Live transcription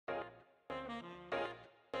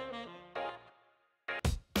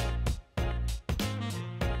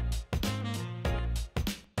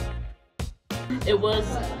It was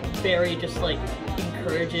very just like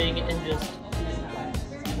encouraging and just,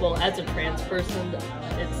 well, as a trans person,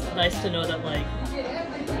 it's nice to know that like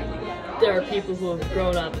there are people who have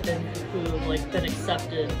grown up and who have like been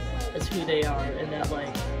accepted as who they are, and that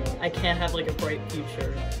like I can have like a bright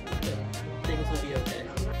future, and things will be okay.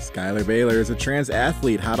 Schuyler Bailar is a trans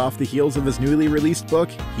athlete hot off the heels of his newly released book,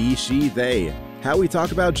 He, She, They: How We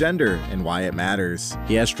Talk About Gender and Why It Matters.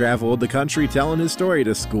 He has traveled the country telling his story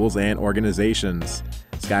to schools and organizations.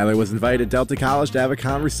 Schuyler was invited to Delta College to have a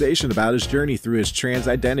conversation about his journey through his trans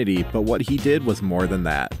identity, but what he did was more than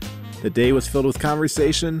that. The day was filled with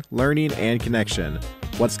conversation, learning, and connection.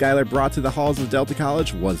 What Schuyler brought to the halls of Delta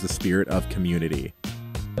College was the spirit of community.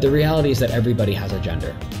 The reality is that everybody has a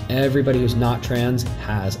gender. Everybody who's not trans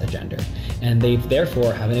has a gender. And they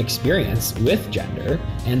therefore have an experience with gender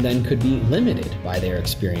and then could be limited by their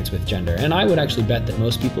experience with gender. And I would actually bet that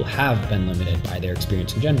most people have been limited by their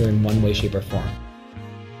experience in gender in one way, shape, or form.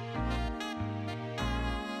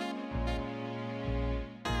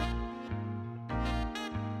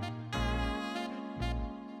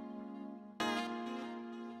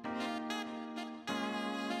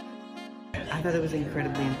 I thought it was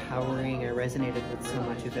incredibly empowering. I resonated with so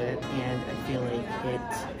much of it, and I feel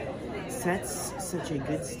like it sets such a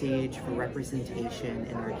good stage for representation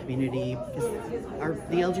in our community, because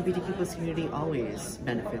the LGBTQ+ community always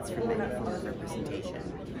benefits from any form of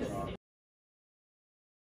representation.